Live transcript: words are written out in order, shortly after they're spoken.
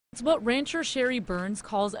It's what rancher Sherry Burns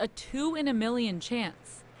calls a 2 in a million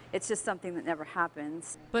chance. It's just something that never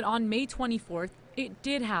happens. But on May 24th, it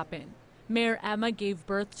did happen. Mare Emma gave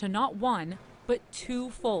birth to not one, but 2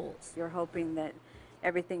 foals. You're hoping that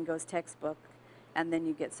everything goes textbook and then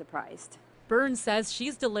you get surprised. Burns says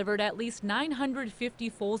she's delivered at least 950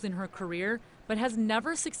 foals in her career, but has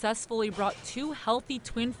never successfully brought 2 healthy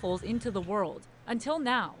twin foals into the world. Until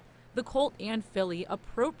now. The colt and filly,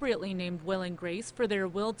 appropriately named Will and Grace for their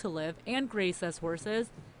will to live and grace as horses,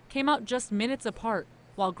 came out just minutes apart.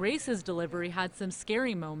 While Grace's delivery had some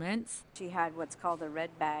scary moments. She had what's called a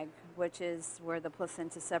red bag, which is where the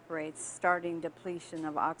placenta separates, starting depletion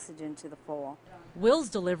of oxygen to the foal. Will's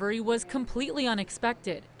delivery was completely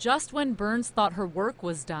unexpected. Just when Burns thought her work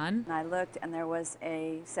was done, I looked and there was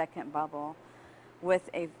a second bubble with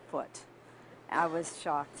a foot. I was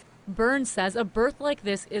shocked. Burns says a birth like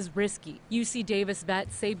this is risky. UC Davis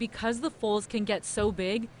vets say because the foals can get so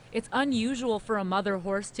big, it's unusual for a mother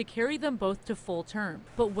horse to carry them both to full term.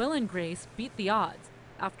 But Will and Grace beat the odds.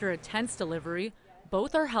 After a tense delivery,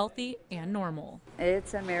 both are healthy and normal.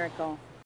 It's a miracle.